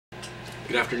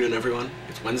Good afternoon, everyone.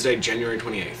 It's Wednesday, January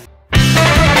 28th.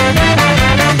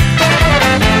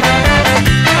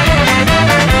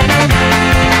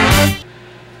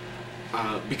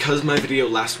 Because my video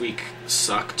last week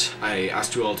sucked, I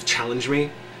asked you all to challenge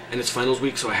me, and it's finals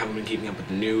week, so I haven't been keeping up with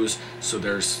the news, so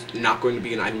there's not going to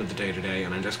be an item of the day today,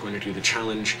 and I'm just going to do the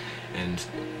challenge and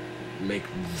make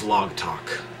vlog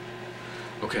talk.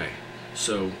 Okay,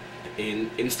 so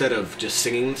instead of just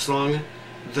singing the song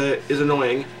that is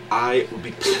annoying, I will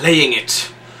be playing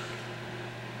it.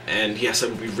 And yes, I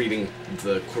will be reading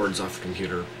the chords off the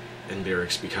computer and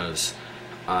lyrics because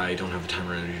I don't have the time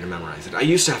or energy to memorize it. I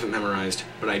used to have it memorized,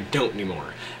 but I don't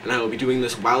anymore. And I will be doing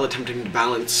this while attempting to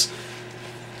balance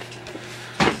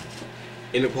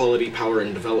inequality, power,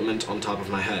 and development on top of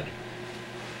my head.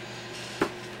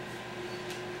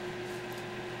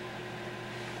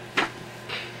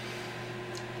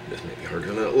 This may be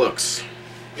harder than it looks.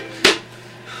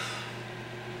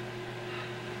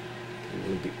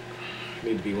 I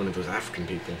need to be one of those African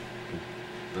people who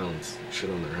balance shit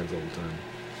on their heads all the time.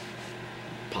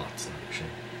 Pots, actually.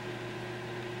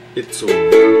 It's a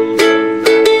world of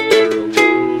laughter, a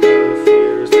world of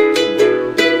fears, it's a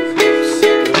world of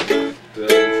hopes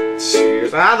and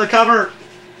tears. Ah, the cover!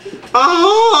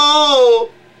 Oh!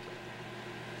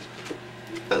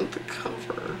 Bent the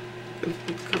cover.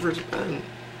 The cover's bent.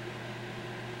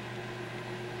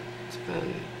 It's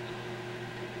bent.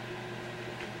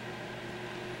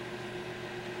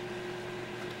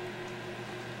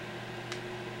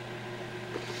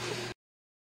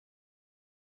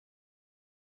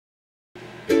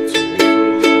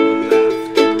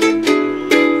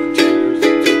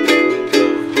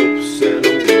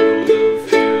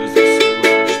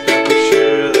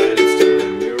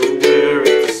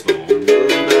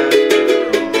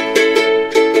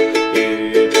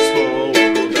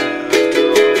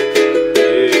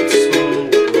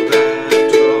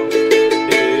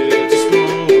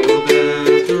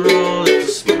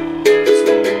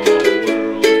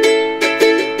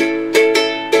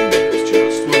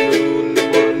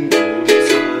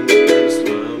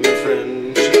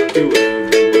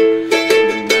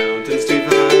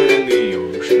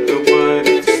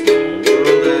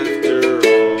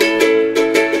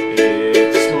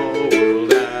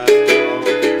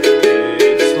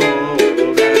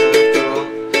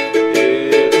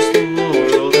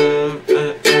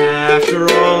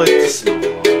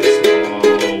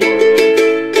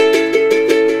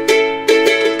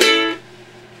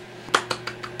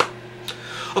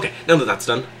 Okay, now that that's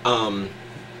done, hold on.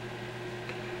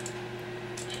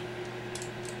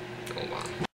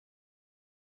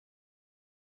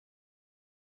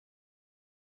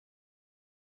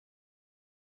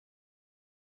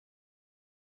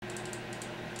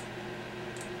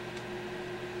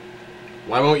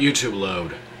 Why won't YouTube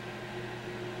load?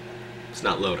 It's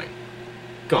not loading.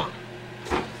 Go on.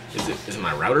 Is it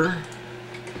my router?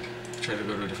 Try to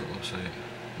go to a different website.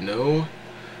 No.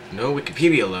 No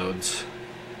Wikipedia loads.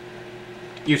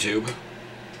 YouTube.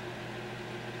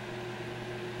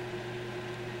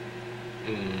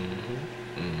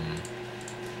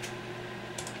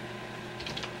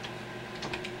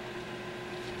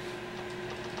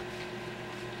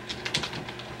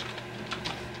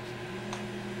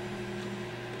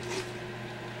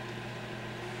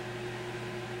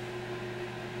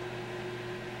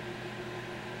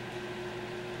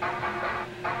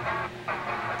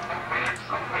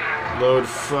 Load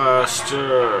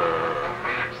faster.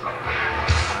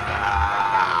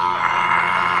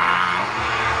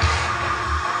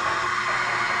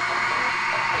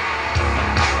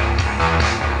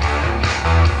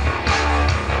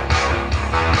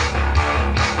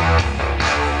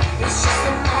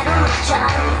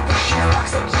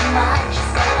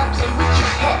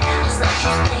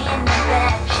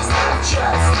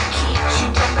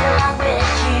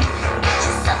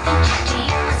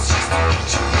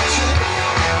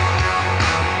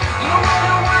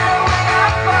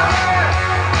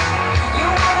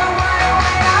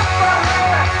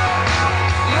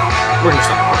 We're gonna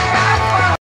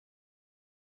stop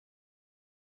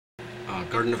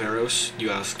recording. Garden of Arrows, you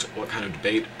asked what kind of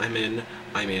debate I'm in.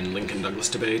 I'm in Lincoln-Douglas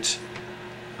debate.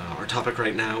 Our topic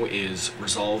right now is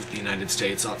resolve the United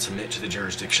States ought submit to the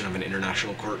jurisdiction of an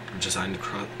international court designed to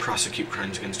prosecute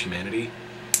crimes against humanity.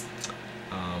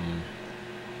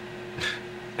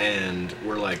 And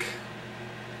we're like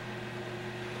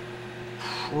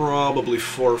probably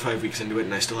 4 or 5 weeks into it,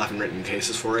 and I still haven't written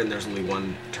cases for it, and there's only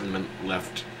one tournament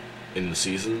left in the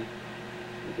season,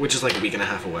 which is like a week and a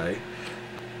half away.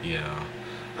 Yeah,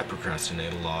 I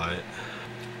procrastinate a lot.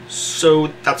 So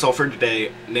that's all for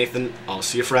today. Nathan, I'll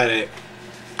see you Friday.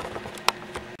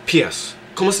 P.S.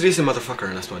 ¿Cómo se dice motherfucker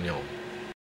en español?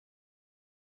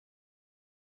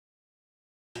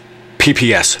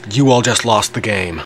 PPS, you all just lost the game.